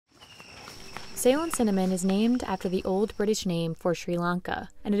Ceylon cinnamon is named after the old British name for Sri Lanka,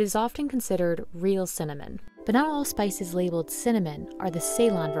 and it is often considered real cinnamon. But not all spices labeled cinnamon are the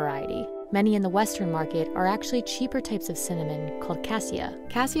Ceylon variety. Many in the Western market are actually cheaper types of cinnamon called cassia.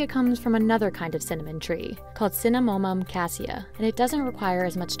 Cassia comes from another kind of cinnamon tree, called Cinnamomum cassia, and it doesn't require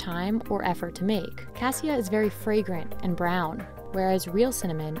as much time or effort to make. Cassia is very fragrant and brown, whereas real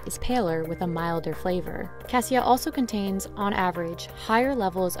cinnamon is paler with a milder flavor. Cassia also contains, on average, higher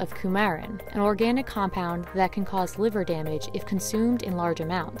levels of coumarin, an organic compound that can cause liver damage if consumed in large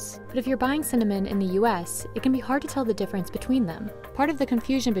amounts. But if you're buying cinnamon in the US, it can be hard to tell the difference between them. Part of the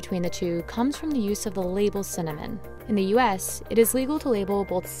confusion between the two comes from the use of the label cinnamon. In the US, it is legal to label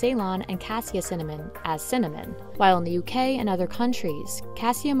both Ceylon and cassia cinnamon as cinnamon, while in the UK and other countries,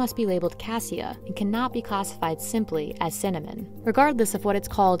 cassia must be labeled cassia and cannot be classified simply as cinnamon. Regardless of what it's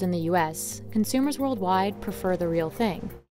called in the US, consumers worldwide prefer the real thing.